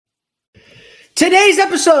Today's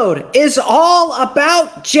episode is all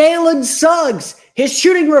about Jalen Suggs, his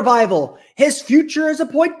shooting revival, his future as a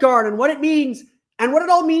point guard, and what it means, and what it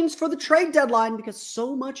all means for the trade deadline, because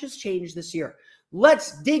so much has changed this year.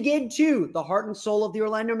 Let's dig into the heart and soul of the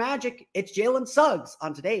Orlando Magic. It's Jalen Suggs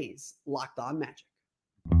on today's Locked On Magic.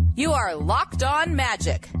 You are Locked On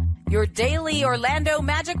Magic, your daily Orlando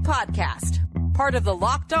Magic podcast, part of the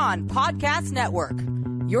Locked On Podcast Network,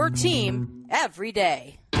 your team every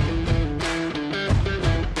day.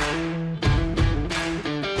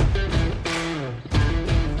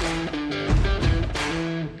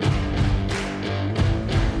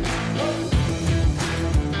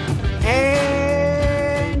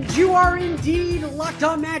 And you are indeed Locked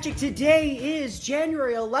On Magic. Today is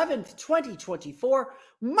January 11th, 2024.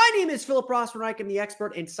 My name is Philip Rossman-Reich. I'm the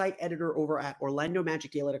expert and site editor over at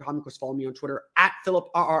OrlandoMagicDaily.com. Of course, follow me on Twitter at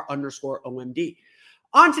PhilipRR_OMD.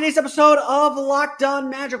 On today's episode of Locked On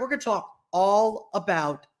Magic, we're going to talk all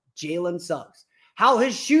about Jalen Suggs, how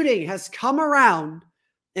his shooting has come around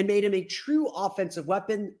and made him a true offensive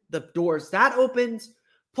weapon, the doors that opens,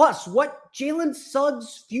 plus what Jalen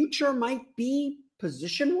Suggs' future might be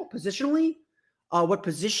positionally, what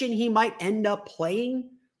position he might end up playing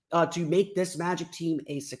to make this Magic team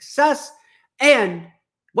a success, and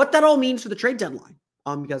what that all means for the trade deadline,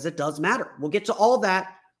 because it does matter. We'll get to all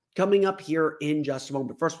that coming up here in just a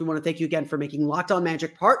moment. But first, we want to thank you again for making Locked On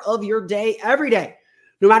Magic part of your day every day.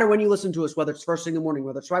 No matter when you listen to us, whether it's first thing in the morning,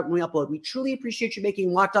 whether it's right when we upload, we truly appreciate you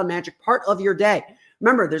making Locked On Magic part of your day.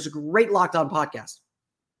 Remember, there's a great Locked On podcast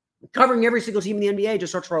covering every single team in the NBA.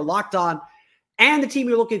 Just search for Locked On and the team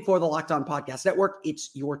you're looking for, the Locked On Podcast Network.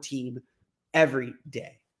 It's your team every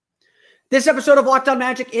day. This episode of Locked On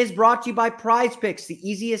Magic is brought to you by Prize Picks, the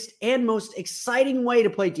easiest and most exciting way to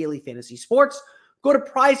play daily fantasy sports. Go to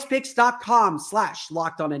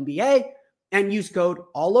prizepicks.com/LockedOnNBA and use code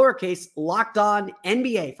all lowercase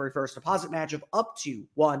LockedOnNBA for your first deposit match of up to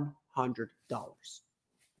 $100.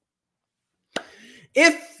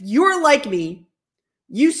 If you're like me,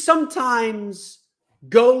 you sometimes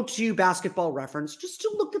go to Basketball Reference just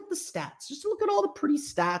to look at the stats, just to look at all the pretty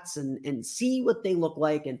stats and see what they look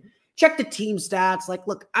like and check the team stats. Like,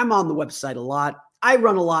 look, I'm on the website a lot. I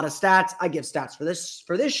run a lot of stats. I give stats for this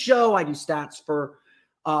show. I do stats for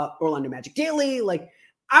Orlando Magic Daily. Like,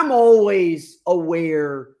 I'm always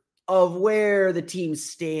aware of where the team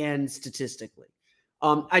stands statistically.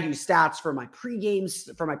 I do stats for my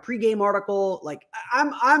pregame article. Like,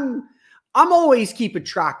 I'm always keeping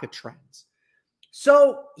track of trends.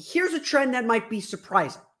 So here's a trend that might be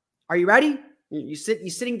surprising. Are you ready? You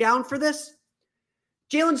sitting down for this?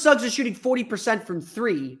 Jalen Suggs is shooting 40% from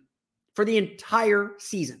three for the entire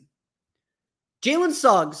season. Jalen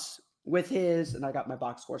Suggs with his, and I got my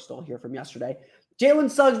box score still here from yesterday,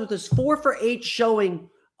 Jalen Suggs with his 4 for 8 showing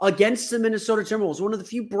against the Minnesota Timberwolves, one of the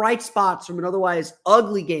few bright spots from an otherwise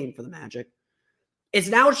ugly game for the Magic, is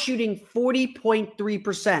now shooting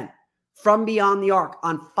 40.3% from beyond the arc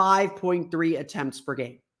on 5.3 attempts per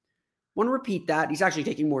game. I want to repeat that. He's actually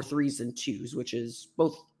taking more threes than twos, which is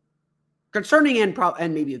both concerning and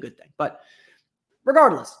maybe a good thing. But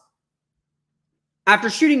regardless,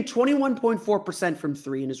 after shooting 21.4% from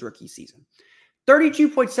three in his rookie season,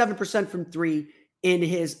 32.7% from three in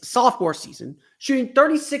his sophomore season, shooting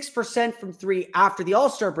 36% from three after the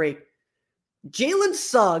All-Star break, Jalen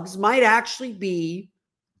Suggs might actually be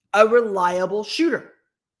a reliable shooter.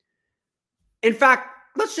 In fact,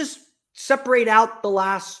 let's just separate out the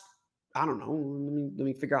last, I don't know, let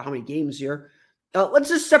me figure out how many games here. Let's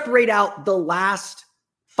just separate out the last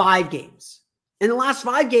 5 games. In the last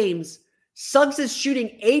 5 games, Suggs is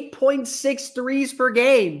shooting 8.6 threes per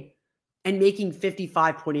game and making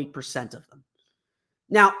 55.8% of them.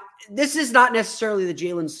 Now, this is not necessarily the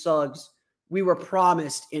Jalen Suggs we were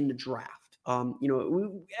promised in the draft.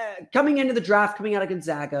 Coming into the draft, coming out of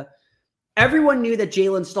Gonzaga, everyone knew that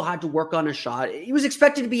Jalen still had to work on a shot. He was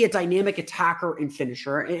expected to be a dynamic attacker and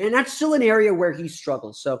finisher, and that's still an area where he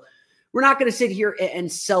struggles. So we're not going to sit here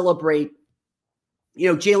and celebrate,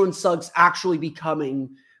 Jalen Suggs actually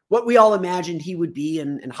becoming what we all imagined he would be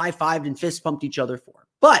and high-fived and fist-pumped each other for.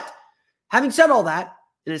 But having said all that,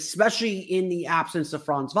 and especially in the absence of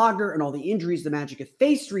Franz Wagner and all the injuries the Magic have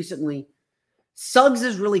faced recently, Suggs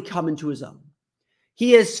has really come into his own.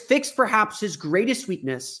 He has fixed perhaps his greatest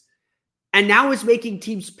weakness and now is making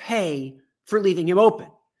teams pay for leaving him open.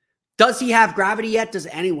 Does he have gravity yet? Does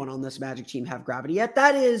anyone on this Magic team have gravity yet?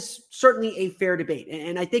 That is certainly a fair debate.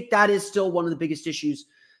 And I think that is still one of the biggest issues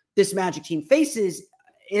this Magic team faces,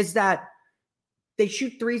 is that they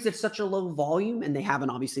shoot threes at such a low volume, and they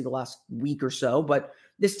haven't obviously the last week or so, but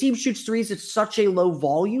this team shoots threes at such a low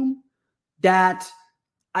volume that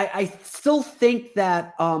I still think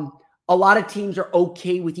that a lot of teams are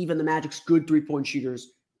okay with even the Magic's good three-point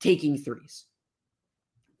shooters taking threes.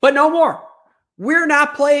 But no more. We're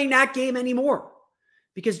not playing that game anymore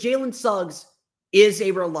because Jalen Suggs is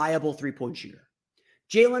a reliable three-point shooter.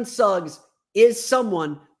 Jalen Suggs is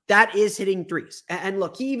someone that is hitting threes. And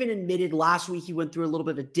look, he even admitted last week he went through a little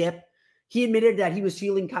bit of a dip. He admitted that he was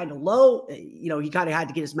feeling kind of low. He kind of had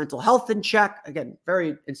to get his mental health in check. Again,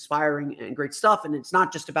 very inspiring and great stuff. And it's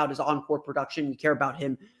not just about his on-court production. We care about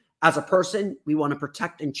him as a person. We want to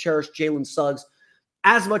protect and cherish Jalen Suggs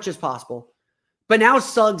as much as possible. But now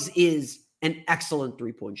Suggs is an excellent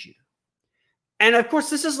three-point shooter. And of course,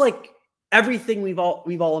 this is like everything we've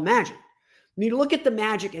all imagined. When you look at the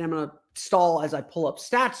Magic, and I'm going to stall as I pull up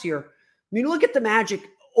stats here. When you look at the Magic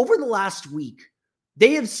over the last week,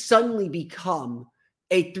 they have suddenly become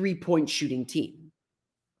a three-point shooting team.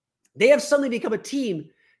 They have suddenly become a team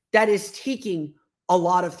that is taking a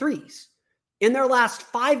lot of threes. In their last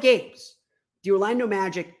 5 games, the Orlando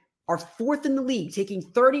Magic are 4th in the league, taking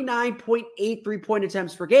 39.8 three-point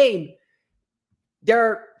attempts per game.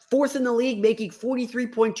 They're 4th in the league, making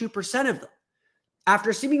 43.2% of them.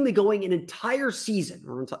 After seemingly going an entire season,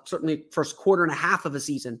 or certainly first quarter and a half of a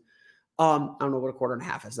season, I don't know what a quarter and a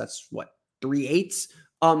half is. That's what, 3/8?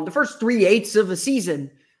 The first 3/8 of a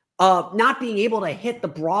season, not being able to hit the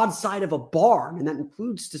broad side of a barn, and that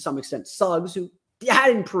includes to some extent Suggs, who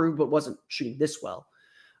had improved but wasn't shooting this well.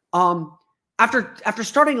 After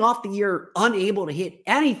starting off the year unable to hit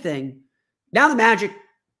anything, now the Magic,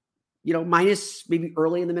 minus maybe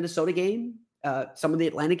early in the Minnesota game, some of the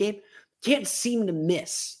Atlanta game, can't seem to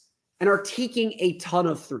miss and are taking a ton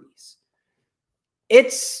of threes.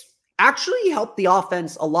 It's actually helped the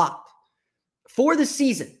offense a lot. For the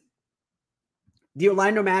season, the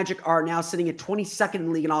Orlando Magic are now sitting at 22nd in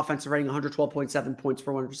the league in offensive rating, 112.7 points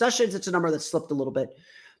per 100 possessions. It's a number that slipped a little bit.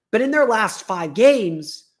 But in their last 5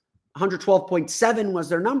 games, 112.7 was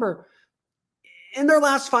their number. In their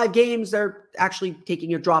last 5 games, they're actually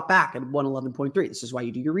taking a drop back at 111.3. This is why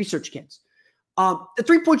you do your research, kids. The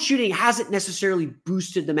three-point shooting hasn't necessarily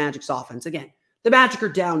boosted the Magic's offense. Again, the Magic are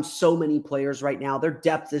down so many players right now. Their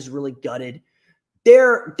depth is really gutted.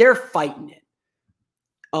 They're fighting it.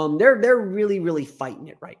 They're really, really fighting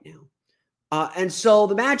it right now. And so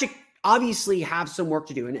the Magic obviously have some work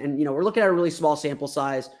to do. And we're looking at a really small sample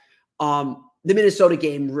size. The Minnesota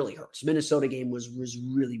game really hurts. Minnesota game was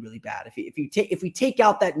really, really bad. If we take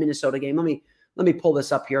out that Minnesota game, let me pull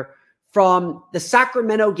this up here. From the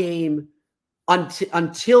Sacramento game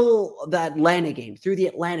until the Atlanta game, through the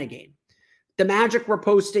Atlanta game, the Magic were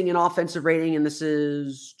posting an offensive rating, and this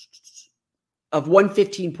is of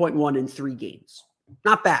 115.1 in 3 games.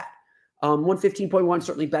 Not bad. 115.1,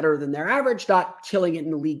 certainly better than their average, not killing it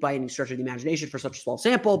in the league by any stretch of the imagination for such a small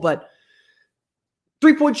sample, but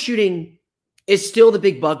three-point shooting is still the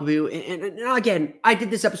big bugaboo. And again, I did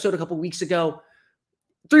this episode a couple weeks ago.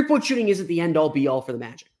 Three-point shooting isn't the end-all, be-all for the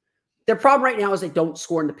Magic. Their problem right now is they don't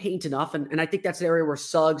score in the paint enough, and I think that's an area where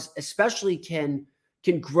Suggs especially can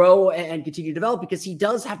grow and continue to develop because he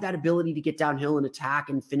does have that ability to get downhill and attack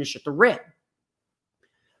and finish at the rim.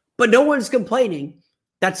 But no one's complaining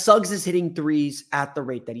that Suggs is hitting threes at the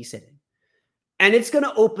rate that he's hitting. And it's going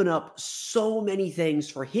to open up so many things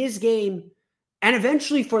for his game and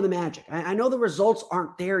eventually for the Magic. I know the results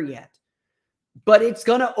aren't there yet, but it's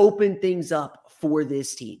going to open things up for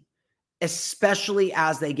this team, especially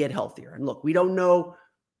as they get healthier. And look, we don't know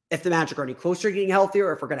if the Magic are any closer to getting healthier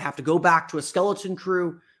or if we're going to have to go back to a skeleton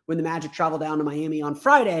crew when the Magic travel down to Miami on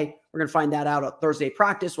Friday. We're going to find that out at Thursday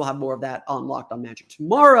practice. We'll have more of that on Locked On Magic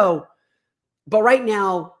tomorrow. But right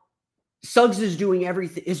now, Suggs is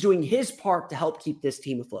doing his part to help keep this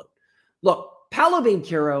team afloat. Look, Paolo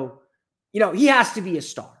Banchero, he has to be a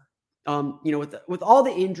star. With all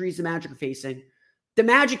the injuries the Magic are facing, the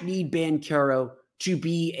Magic need Banchero to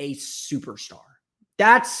be a superstar.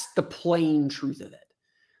 That's the plain truth of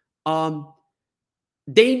it.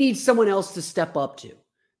 They need someone else to step up to.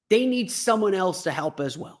 They need someone else to help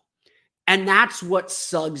as well. And that's what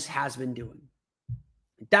Suggs has been doing.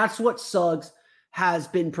 That's what Suggs has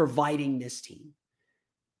been providing this team.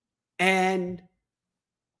 And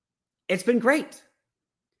it's been great.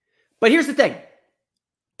 But here's the thing.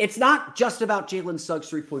 It's not just about Jalen Suggs'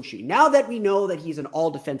 three-point shooting. Now that we know that he's an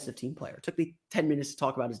all-defensive team player, it took me 10 minutes to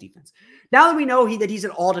talk about his defense. Now that we know that he's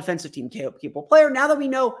an all-defensive team capable player, now that we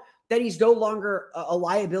know that he's no longer a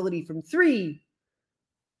liability from 3,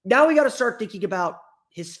 now we got to start thinking about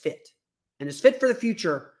his fit and his fit for the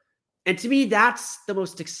future. And to me, that's the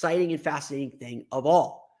most exciting and fascinating thing of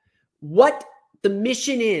all. What the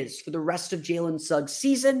mission is for the rest of Jalen Suggs'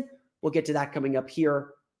 season, we'll get to that coming up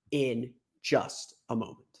here in just a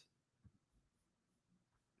moment.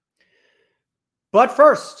 But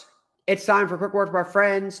first, it's time for a quick word from our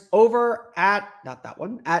friends over at, not that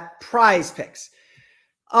one, at Prize Picks.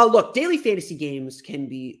 Look, daily fantasy games can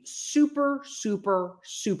be super, super,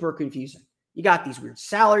 super confusing. You got these weird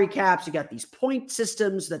salary caps. You got these point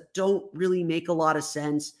systems that don't really make a lot of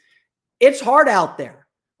sense. It's hard out there.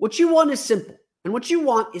 What you want is simple. And what you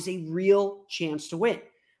want is a real chance to win.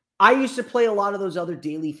 I used to play a lot of those other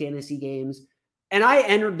daily fantasy games, and I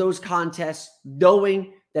entered those contests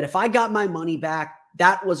knowing that if I got my money back,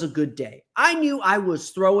 that was a good day. I knew I was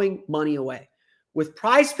throwing money away. With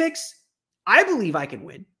Prize Picks, I believe I can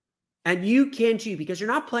win. And you can too, because you're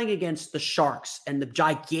not playing against the sharks and the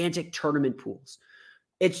gigantic tournament pools.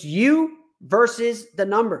 It's you versus the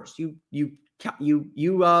numbers. You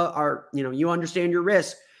understand your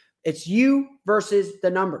risk. It's you versus the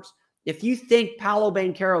numbers. If you think Paolo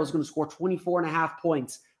Banchero is going to score 24.5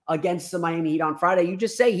 points against the Miami Heat on Friday, you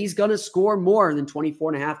just say he's going to score more than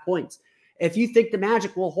 24.5 points. If you think the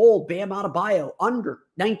Magic will hold Bam Adebayo under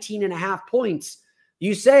 19.5 points,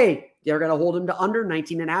 you say they're going to hold him to under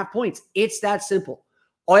 19.5 points. It's that simple.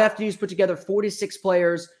 All you have to do is put together 46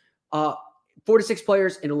 players in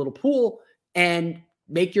a little pool and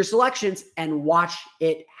make your selections and watch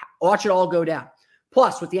it all go down.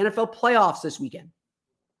 Plus, with the NFL playoffs this weekend,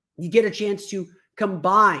 you get a chance to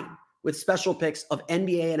combine with special picks of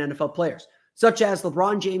NBA and NFL players, such as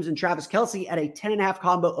LeBron James and Travis Kelce at a 10.5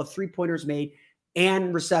 combo of three-pointers made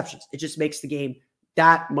and receptions. It just makes the game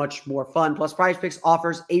that much more fun. Plus, Prize Picks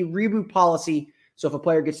offers a reboot policy. So if a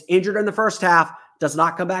player gets injured in the first half, does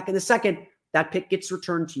not come back in the second, that pick gets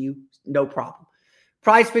returned to you, no problem.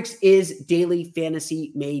 Prize Picks is daily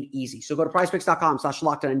fantasy made easy. So go to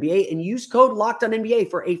prizepicks.com/LockedOnNBA and use code LockedOnNBA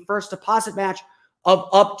for a first deposit match of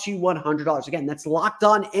up to $100. Again, that's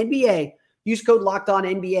LockedOnNBA. Use code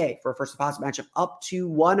LockedOnNBA for a first deposit match of up to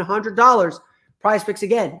 $100. Prize Picks,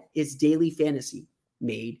 again, is daily fantasy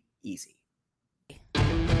made easy.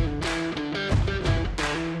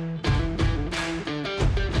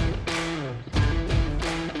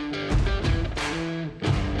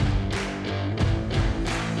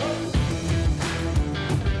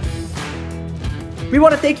 We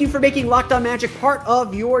want to thank you for making Locked On Magic part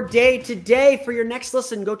of your day today. For your next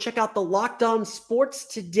listen, go check out the Locked On Sports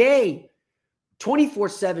Today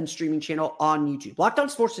 24/7 streaming channel on YouTube. Locked On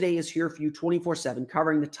Sports Today is here for you 24/7,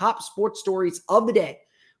 covering the top sports stories of the day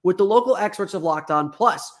with the local experts of Locked On,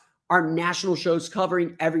 plus our national shows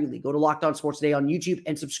covering every league. Go to Locked On Sports Today on YouTube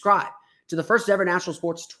and subscribe to the first ever national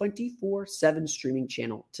sports 24/7 streaming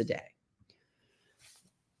channel today.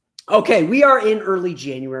 Okay, we are in early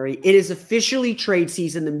January. It is officially trade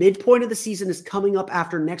season. The midpoint of the season is coming up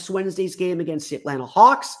after next Wednesday's game against the Atlanta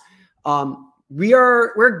Hawks.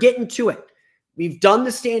 We're getting to it. We've done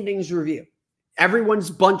the standings review. Everyone's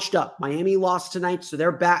bunched up. Miami lost tonight, so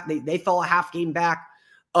they're back. They fell a half game back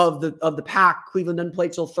of the pack. Cleveland doesn't play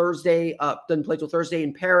till Thursday.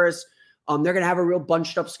 In Paris. They're going to have a real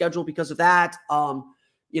bunched up schedule because of that.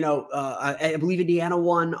 I believe Indiana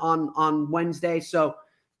won on Wednesday, so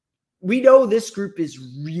we know this group is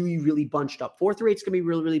really, really bunched up. 4 through 8 is going to be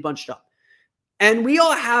really, really bunched up. And we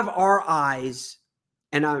all have our eyes,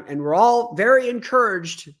 and we're all very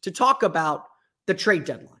encouraged to talk about the trade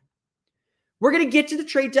deadline. We're going to get to the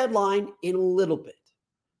trade deadline in a little bit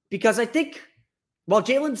because I think while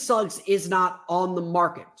Jalen Suggs is not on the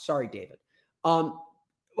market, sorry, David, while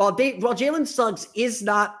Jalen Suggs is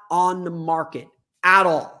not on the market at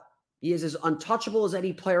all, he is as untouchable as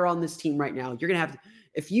any player on this team right now. You're going to have to,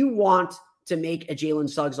 if you want to make a Jalen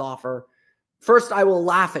Suggs offer, first I will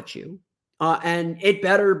laugh at you, and it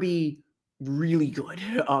better be really good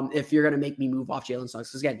if you're going to make me move off Jalen Suggs.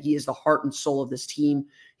 Because again, he is the heart and soul of this team.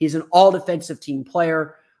 He's an all-defensive team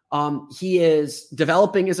player. He is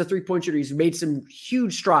developing as a three-point shooter. He's made some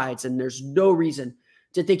huge strides, and there's no reason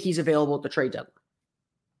to think he's available at the trade deadline.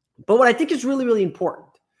 But what I think is really, really important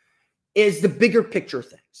is the bigger picture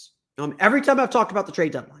things. Every time I've talked about the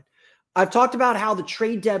trade deadline, I've talked about how the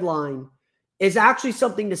trade deadline is actually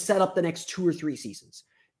something to set up the next 2 or 3 seasons.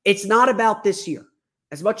 It's not about this year.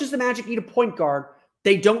 As much as the Magic need a point guard,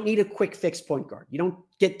 they don't need a quick fix point guard. You don't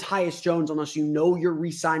get Tyus Jones unless you know you're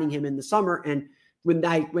re-signing him in the summer. And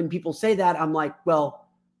when people say that, I'm like, well,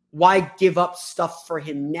 why give up stuff for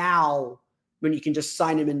him now when you can just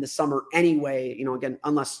sign him in the summer anyway? Again,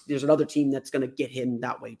 unless there's another team that's going to get him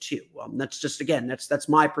that way too. That's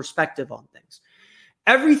my perspective on things.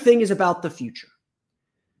 Everything is about the future,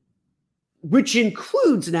 which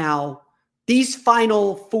includes now these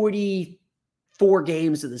final 44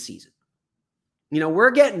 games of the season. We're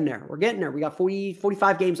getting there. We got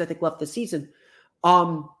 45 games, I think, left this season.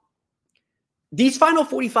 these final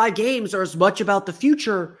 45 games are as much about the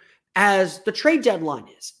future as the trade deadline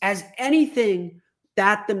is, as anything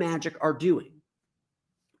that the Magic are doing.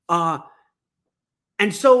 And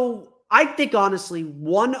so I think, honestly,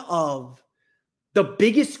 one of the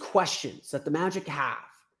biggest questions that the Magic have,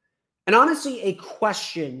 and honestly, a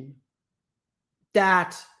question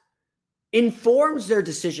that informs their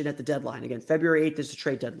decision at the deadline. Again, February 8th is the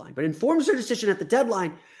trade deadline, but informs their decision at the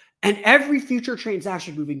deadline and every future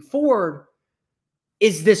transaction moving forward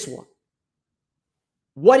is this one.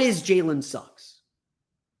 What is Jalen Suggs?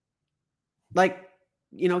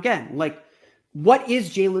 Again, what is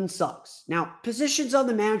Jalen Suggs? Now, positions on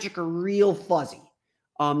the Magic are real fuzzy.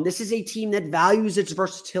 This is a team that values its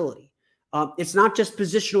versatility. It's not just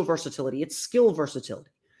positional versatility, it's skill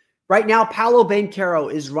versatility. Right now, Paolo Banchero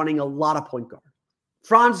is running a lot of point guard.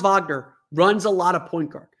 Franz Wagner runs a lot of point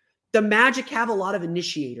guard. The Magic have a lot of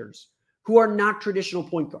initiators who are not traditional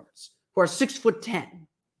point guards, who are 6'10".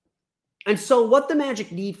 And so what the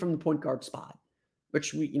Magic need from the point guard spot,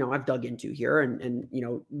 which I've dug into here and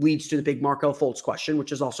leads to the big Markelle Fultz question,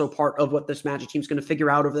 which is also part of what this Magic team is going to figure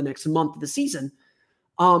out over the next month of the season.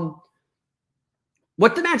 What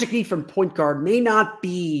the Magic need from point guard may not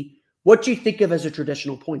be what you think of as a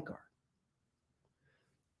traditional point guard.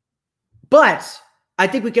 But I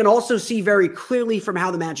think we can also see very clearly from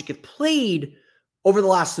how the Magic have played over the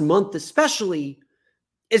last month, especially,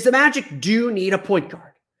 is the Magic do need a point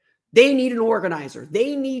guard. They need an organizer.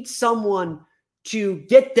 They need someone to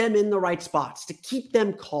get them in the right spots, to keep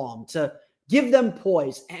them calm, to give them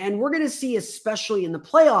poise. And we're going to see, especially in the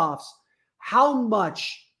playoffs, how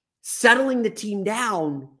much settling the team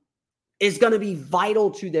down is going to be vital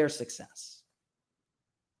to their success.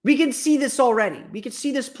 We can see this already. We can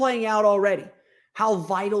see this playing out already, how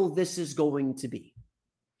vital this is going to be.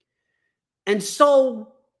 And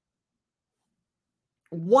so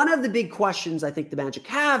one of the big questions I think the Magic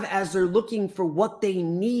have as they're looking for what they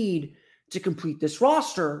need to complete this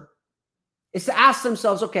roster is to ask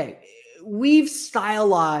themselves, okay, we've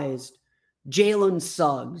stylized Jalen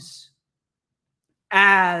Suggs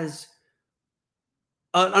as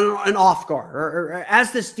an off guard or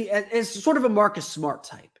as sort of a Marcus Smart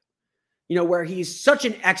type, where he's such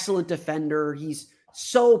an excellent defender. He's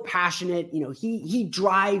so passionate. He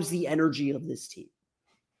drives the energy of this team.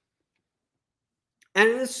 And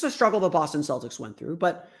it's a struggle the Boston Celtics went through,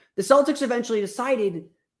 but the Celtics eventually decided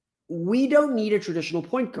we don't need a traditional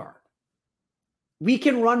point guard. We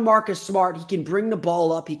can run Marcus Smart. He can bring the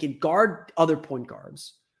ball up. He can guard other point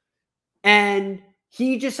guards. And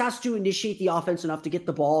he just has to initiate the offense enough to get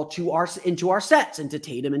the ball into our sets, into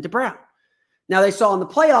Tatum and to Brown. Now, they saw in the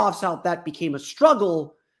playoffs how that became a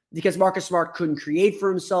struggle because Marcus Smart couldn't create for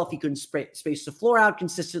himself. He couldn't space the floor out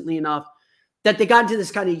consistently enough that they got into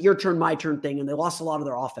this kind of your turn, my turn thing, and they lost a lot of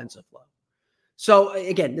their offensive flow. So,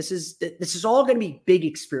 again, this is all going to be a big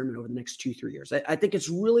experiment over the next 2-3 years. I think it's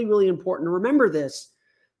really, really important to remember this,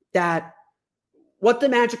 that what the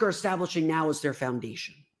Magic are establishing now is their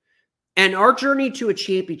foundation. And our journey to a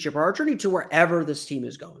championship, or our journey to wherever this team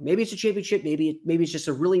is going, maybe it's a championship, maybe it's just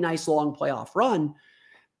a really nice long playoff run,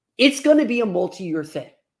 it's going to be a multi-year thing.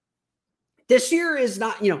 This year is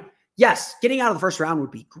not, yes, getting out of the first round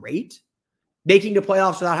would be great. Making the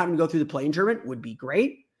playoffs without having to go through the play-in tournament would be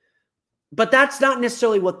great. But that's not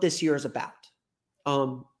necessarily what this year is about.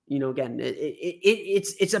 Again,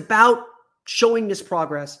 it's about showing this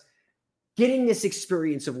progress, getting this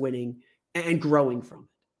experience of winning, and growing from it.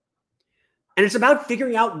 And it's about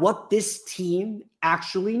figuring out what this team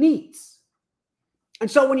actually needs.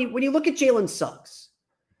 And so when you look at Jalen Suggs,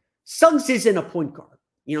 Suggs isn't a point guard.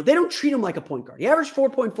 They don't treat him like a point guard. He averaged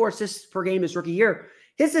 4.4 assists per game his rookie year.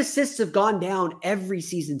 His assists have gone down every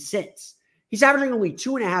season since. He's averaging only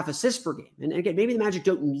 2.5 assists per game. And again, maybe the Magic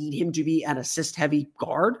don't need him to be an assist-heavy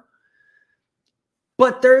guard.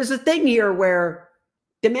 But there is a thing here where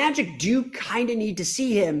the Magic do kind of need to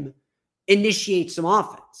see him initiate some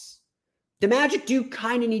offense. The Magic do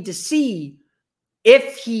kind of need to see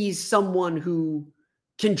if he's someone who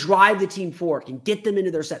can drive the team forward, can get them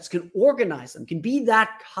into their sets, can organize them, can be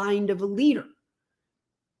that kind of a leader.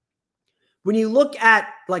 When you look at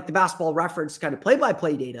the Basketball Reference kind of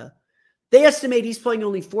play-by-play data, they estimate he's playing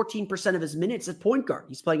only 14% of his minutes at point guard.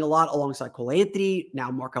 He's playing a lot alongside Cole Anthony, now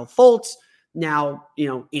Markelle Fultz, now,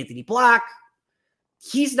 Anthony Black.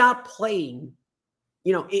 He's not playing,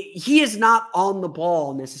 he is not on the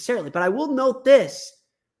ball necessarily. But I will note this,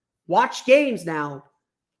 watch games now,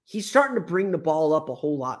 he's starting to bring the ball up a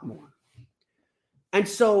whole lot more. And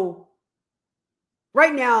so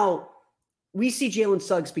right now, we see Jalen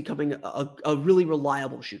Suggs becoming a really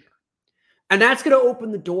reliable shooter. And that's going to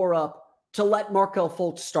open the door up to let Markelle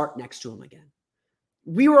Fultz start next to him again.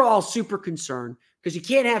 we were all super concerned because you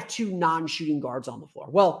can't have two non-shooting guards on the floor.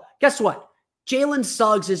 Well, guess what? Jalen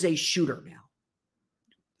Suggs is a shooter now.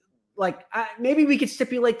 Like, maybe we could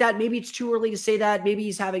stipulate that. Maybe it's too early to say that. Maybe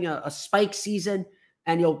he's having a spike season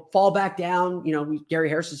and he'll fall back down. Gary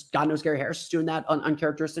Harris is, God knows Gary Harris is doing that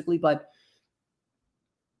uncharacteristically, but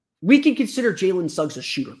we can consider Jalen Suggs a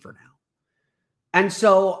shooter for now. And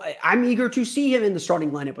so I'm eager to see him in the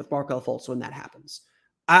starting lineup with Markelle Fultz when that happens.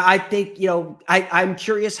 I think, I'm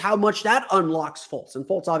curious how much that unlocks Fultz. And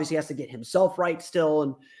Fultz obviously has to get himself right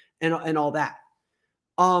still and all that.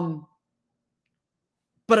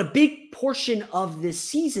 But a big portion of this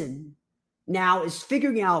season now is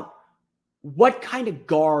figuring out what kind of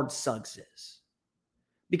guard Suggs is.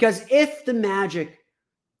 Because if the Magic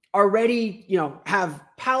are ready, have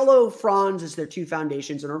Paolo, Franz as their two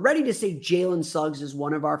foundations and are ready to say Jalen Suggs is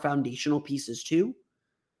one of our foundational pieces too,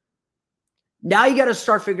 now you got to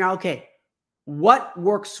start figuring out, okay, what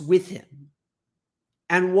works with him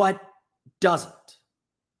and what doesn't.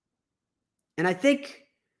 And I think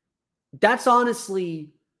that's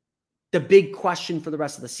honestly the big question for the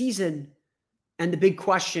rest of the season and the big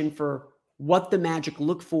question for what the Magic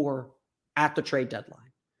look for at the trade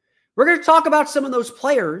deadline. We're going to talk about some of those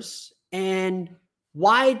players and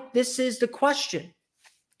why this is the question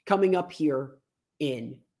coming up here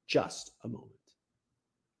in just a moment.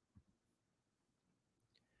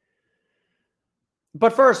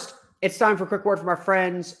 But first, it's time for a quick word from our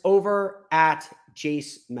friends over at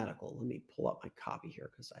Jace Medical. Let me pull up my copy here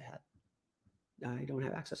because I don't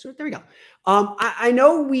have access to it. There we go. I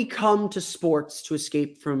know we come to sports to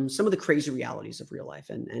escape from some of the crazy realities of real life.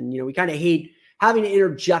 And we kind of hate having to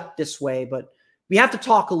interject this way, but we have to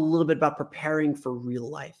talk a little bit about preparing for real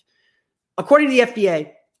life. According to the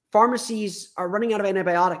FDA, pharmacies are running out of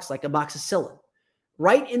antibiotics like amoxicillin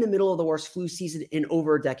right in the middle of the worst flu season in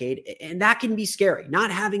over a decade. And that can be scary. Not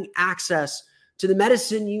having access to the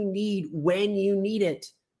medicine you need when you need it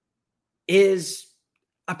is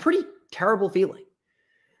a pretty terrible feeling.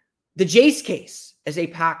 The Jace case is a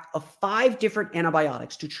pack of 5 different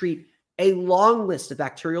antibiotics to treat a long list of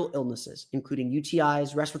bacterial illnesses, including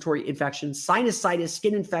UTIs, respiratory infections, sinusitis,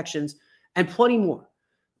 skin infections, and plenty more.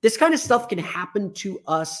 This kind of stuff can happen to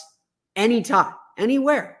us anytime,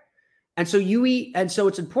 anywhere. And so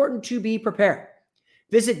it's important to be prepared.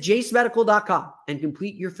 Visit jacemedical.com and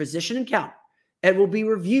complete your physician encounter. It will be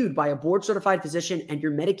reviewed by a board-certified physician, and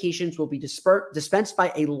your medications will be dispensed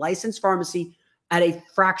by a licensed pharmacy at a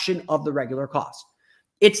fraction of the regular cost.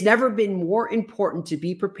 It's never been more important to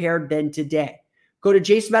be prepared than today. Go to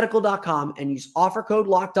jacemedical.com and use offer code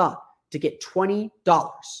LOCKEDON to get $20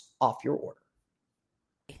 off your order.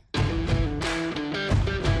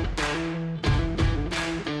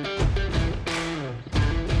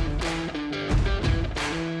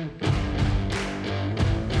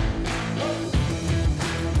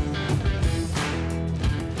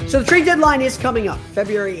 So the trade deadline is coming up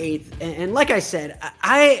February 8th. And like I said,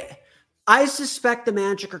 I suspect the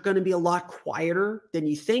Magic are going to be a lot quieter than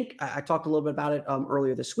you think. I talked a little bit about it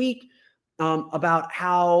earlier this week about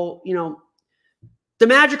how, the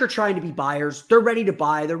Magic are trying to be buyers. They're ready to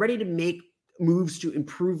buy. They're ready to make moves to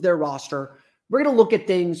improve their roster. We're going to look at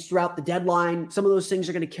things throughout the deadline. Some of those things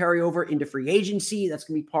are going to carry over into free agency. That's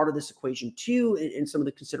going to be part of this equation too, and some of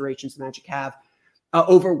the considerations the Magic have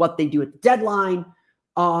over what they do at the deadline.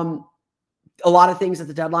 A lot of things at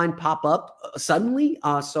the deadline pop up suddenly.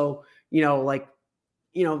 There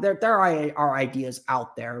are ideas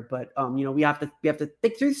out there, but we have to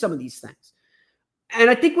think through some of these things. And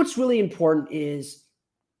I think what's really important is,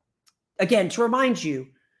 again, to remind you,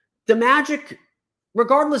 the Magic,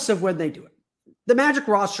 regardless of when they do it, the Magic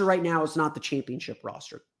roster right now is not the championship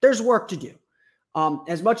roster. There's work to do.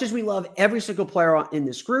 As much as we love every single player in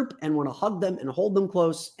this group and want to hug them and hold them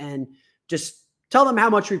close and just tell them how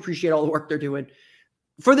much we appreciate all the work they're doing,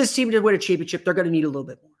 for this team to win a championship, they're going to need a little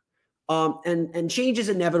bit more. And change is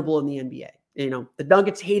inevitable in the NBA. The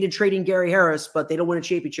Nuggets hated trading Gary Harris, but they don't win a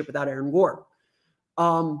championship without Aaron Gordon.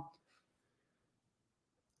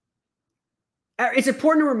 It's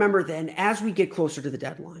important to remember then, as we get closer to the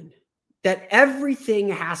deadline, that everything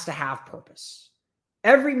has to have purpose.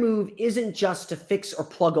 Every move isn't just to fix or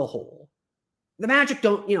plug a hole. The Magic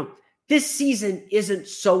don't, this season isn't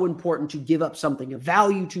so important to give up something of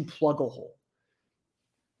value to plug a hole.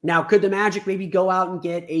 Now, could the Magic maybe go out and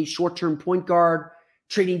get a short-term point guard,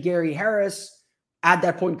 trading Gary Harris, add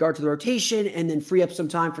that point guard to the rotation, and then free up some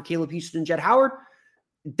time for Caleb Houston and Jett Howard?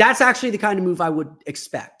 That's actually the kind of move I would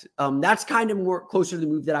expect. That's kind of more closer to the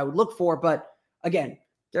move that I would look for. But again,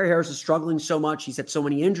 Gary Harris is struggling so much. He's had so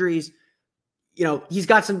many injuries. He's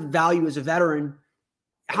got some value as a veteran.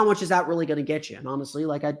 how much is that really going to get you? And honestly,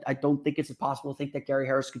 like I don't think it's impossible to think that Gary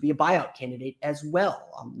Harris could be a buyout candidate as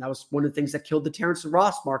well. That was one of the things that killed the Terrence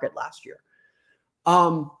Ross market last year.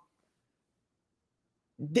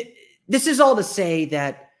 This is all to say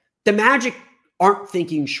that the Magic aren't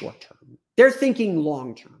thinking short term. They're thinking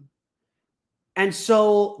long term. And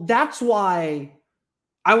so that's why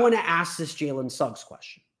I want to ask this Jalen Suggs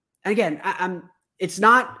question. And again, it's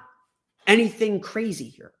not anything crazy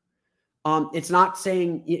here. It's not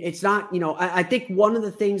saying, it's not, I think one of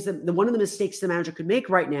the things one of the mistakes the Magic could make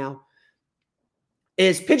right now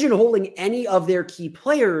is pigeonholing any of their key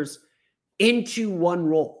players into one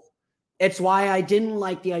role. It's why I didn't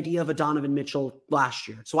like the idea of a Donovan Mitchell last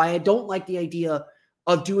year. It's why I don't like the idea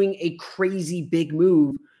of doing a crazy big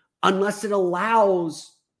move unless it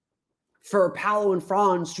allows for Paolo and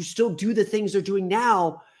Franz to still do the things they're doing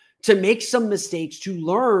now, to make some mistakes, to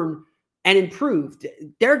learn and improve.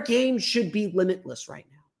 Their game should be limitless right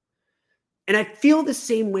now. And I feel the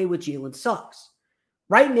same way with Jalen Suggs.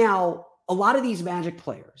 Right now, a lot of these Magic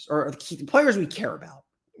players, or the players we care about,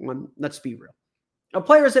 let's be real, are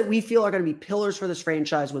players that we feel are going to be pillars for this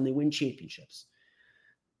franchise when they win championships.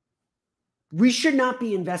 We should not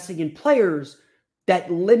be investing in players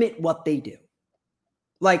that limit what they do.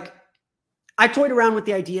 Like, I toyed around with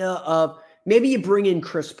the idea of maybe you bring in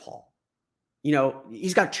Chris Paul.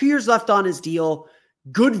 He's got 2 years left on his deal.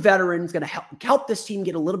 Good veteran. He's going to help this team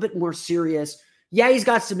get a little bit more serious. Yeah, he's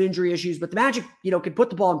got some injury issues, but the Magic, can put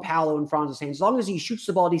the ball in Paolo and Franz's hands. As long as he shoots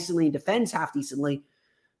the ball decently and defends half decently,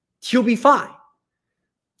 he'll be fine.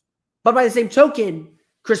 But by the same token,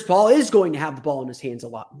 Chris Paul is going to have the ball in his hands a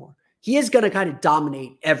lot more. He is going to kind of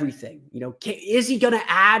dominate everything. Is he going to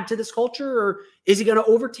add to this culture, or is he going to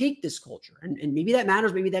overtake this culture? And maybe that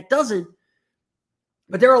matters, maybe that doesn't.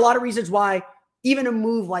 But there are a lot of reasons why even a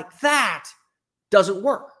move like that doesn't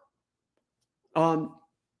work. The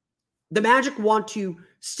Magic want to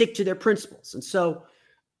stick to their principles. And so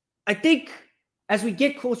I think as we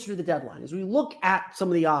get closer to the deadline, as we look at some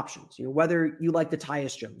of the options, whether you like the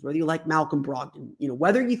Tyus Jones, whether you like Malcolm Brogdon,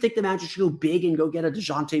 whether you think the Magic should go big and go get a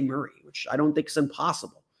DeJounte Murray, which I don't think is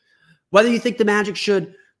impossible, whether you think the Magic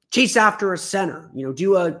should chase after a center,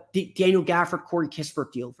 do a Daniel Gafford, Corey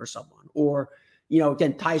Kispert deal for someone, or,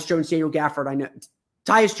 again, Tyus Jones, Daniel Gafford. I know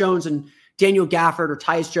Tyus Jones and Daniel Gafford, or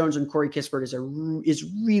Tyus Jones and Corey Kispert is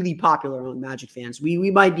really popular among Magic fans.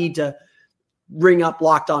 We might need to ring up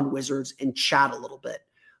Locked On Wizards and chat a little bit,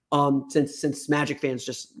 since Magic fans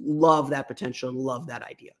just love that potential and love that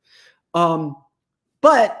idea.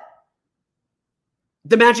 But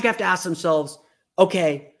the Magic have to ask themselves,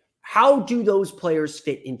 okay, how do those players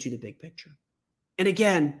fit into the big picture? And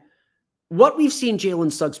again, what we've seen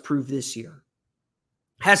Jalen Suggs prove this year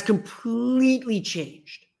has completely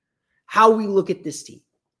changed how we look at this team.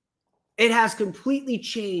 It has completely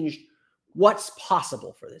changed what's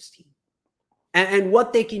possible for this team and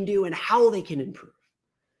what they can do and how they can improve.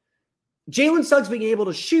 Jalen Suggs being able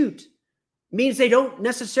to shoot means they don't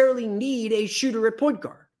necessarily need a shooter at point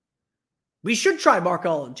guard. We should try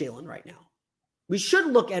Markelle and Jalen right now. We should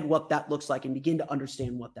look at what that looks like and begin to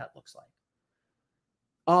understand what that looks like.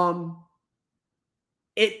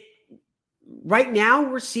 Right now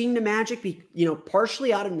we're seeing the Magic be,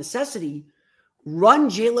 partially out of necessity, run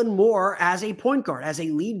Jalen more as a point guard, as a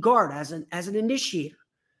lead guard, as an initiator.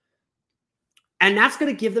 And that's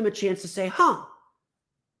going to give them a chance to say,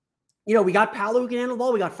 we got Paolo who can handle the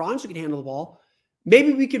ball. We got Franz who can handle the ball.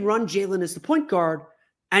 Maybe we can run Jalen as the point guard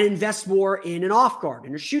and invest more in an off guard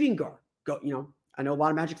and a shooting guard. I know a lot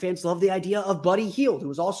of Magic fans love the idea of Buddy Hield, who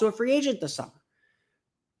was also a free agent this summer.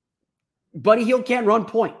 Buddy Hield can't run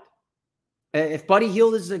point. If Buddy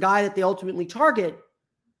Hield is the guy that they ultimately target,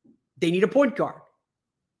 they need a point guard.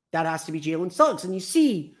 That has to be Jalen Suggs. And you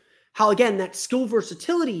see how, again, that skill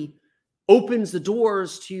versatility opens the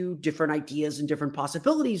doors to different ideas and different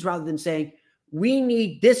possibilities rather than saying, we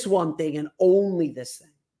need this one thing and only this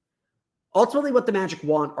thing. Ultimately, what the Magic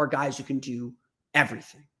want are guys who can do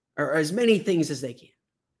everything, or as many things as they can.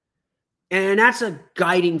 And that's a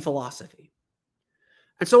guiding philosophy.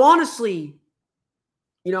 And so honestly,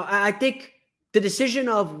 I think the decision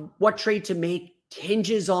of what trade to make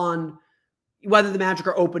hinges on whether the Magic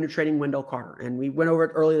are open to trading Wendell Carter. And we went over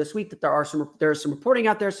it earlier this week that there is some reporting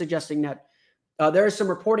out there suggesting that there is some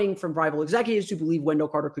reporting from rival executives who believe Wendell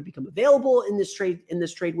Carter could become available in this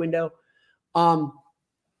trade window. Yada,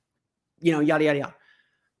 yada, yada.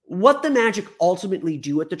 What the Magic ultimately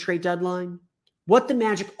do at the trade deadline, what the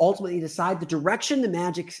Magic ultimately decide, the direction the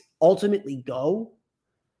Magic ultimately go,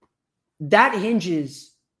 that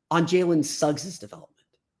hinges on Jalen Suggs' development.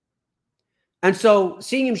 And so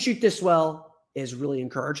seeing him shoot this well is really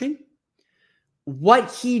encouraging.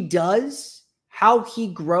 what he does, how he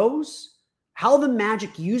grows, how the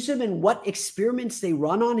Magic use him, and what experiments they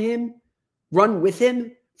run with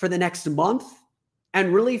him for the next month,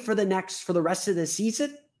 and really for the rest of the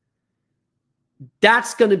season,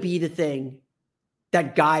 that's going to be the thing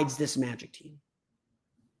that guides this Magic team.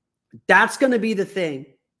 That's going to be the thing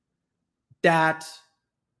that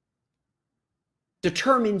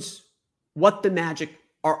determines what the Magic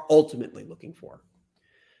are ultimately looking for.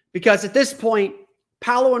 Because at this point,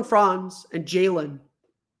 Paolo and Franz and Jalen,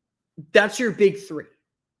 that's your big three.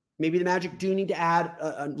 Maybe the Magic do need to add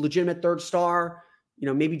a legitimate third star.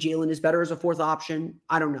 Maybe Jalen is better as a fourth option.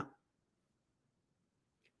 I don't know.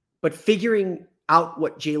 But figuring out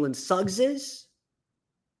what Jalen Suggs is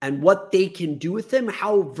and what they can do with him,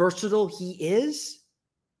 how versatile he is,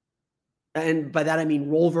 and by that I mean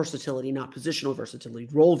role versatility, not positional versatility,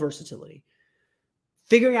 role versatility.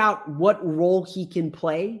 Figuring out what role he can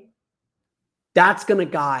play, that's going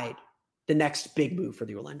to guide the next big move for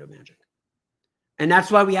the Orlando Magic. And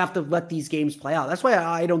that's why we have to let these games play out. That's why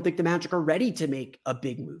I don't think the Magic are ready to make a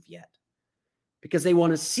big move yet. Because they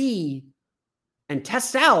want to see and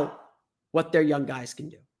test out what their young guys can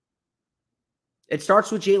do. It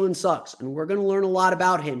starts with Jalen Suggs, and we're going to learn a lot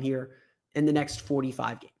about him here in the next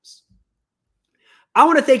 45 games. I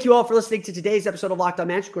want to thank you all for listening to today's episode of Locked On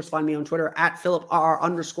Magic. Of course, find me on Twitter at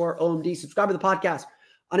 @PhilipRR_OMD. Subscribe to the podcast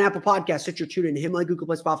on Apple Podcasts, Stitcher, TuneIn, Himalaya, Google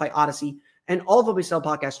Play, Spotify, Odyssey, and all of them we sell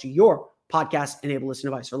podcasts to your podcast-enabled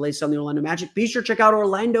listening device. For the latest on the Orlando Magic, be sure to check out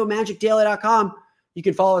OrlandoMagicDaily.com. You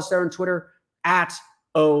can follow us there on Twitter at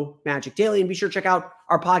 @OMagicDaily, and be sure to check out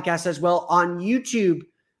our podcast as well on YouTube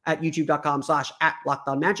at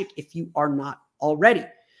youtube.com/@LockedOnMagic if you are not already.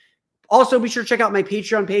 Also, be sure to check out my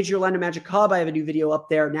Patreon page, the Orlando Magic Hub. I have a new video up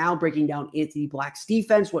there now breaking down Anthony Black's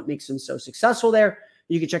defense, what makes him so successful there.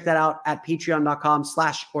 You can check that out at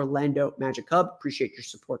patreon.com/Orlando Magic Hub. Appreciate your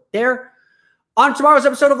support there. On tomorrow's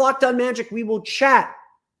episode of Locked On Magic, we will chat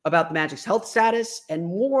about the Magic's health status and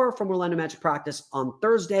more from Orlando Magic practice on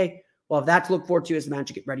Thursday. We'll have that to look forward to as the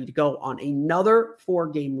Magic get ready to go on another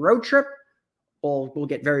 4-game road trip.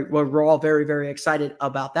 We're all very, very excited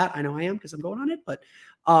about that. I know I am because I'm going on it, but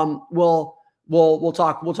we'll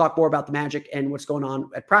talk more about the Magic and what's going on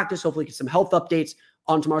at practice. Hopefully get some health updates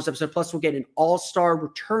on tomorrow's episode. Plus, we'll get an all-star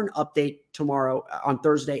return update tomorrow on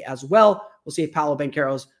Thursday as well. We'll see if Paolo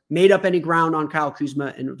Banchero's made up any ground on Kyle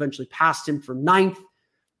Kuzma and eventually passed him for 9th.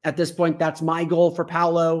 At this point, that's my goal for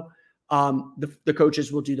Paolo. The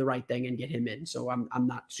coaches will do the right thing and get him in. So I'm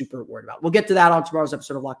not super worried about it. We'll get to that on tomorrow's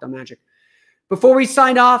episode of Locked On Magic. Before we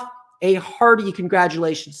sign off, a hearty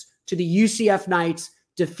congratulations to the UCF Knights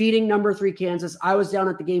defeating number 3 Kansas. I was down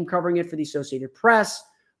at the game covering it for the Associated Press.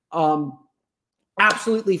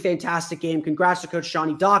 Absolutely fantastic game. Congrats to Coach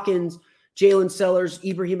Johnny Dawkins, Jalen Sellers,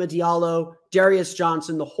 Ibrahima Diallo, Darius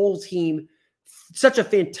Johnson, the whole team. Such a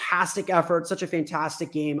fantastic effort, such a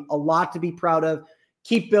fantastic game. A lot to be proud of.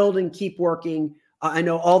 Keep building, keep working. I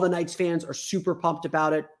know all the Knights fans are super pumped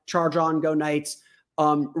about it. Charge on, go Knights.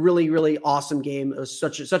 Really, really awesome game. It was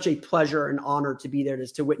such a pleasure and honor to be there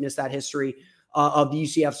to witness that history of the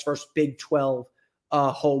UCF's first Big 12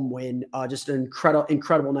 home win. Just an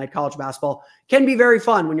incredible night. College basketball can be very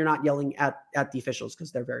fun when you're not yelling at the officials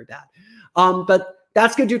because they're very bad. But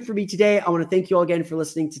that's going to do it for me today. I want to thank you all again for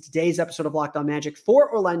listening to today's episode of Locked On Magic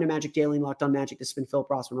for Orlando Magic Daily and Locked On Magic. This has been Philip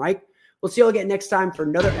Rossman-Wright. We'll see you all again next time for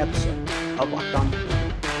another episode of Locked On Magic.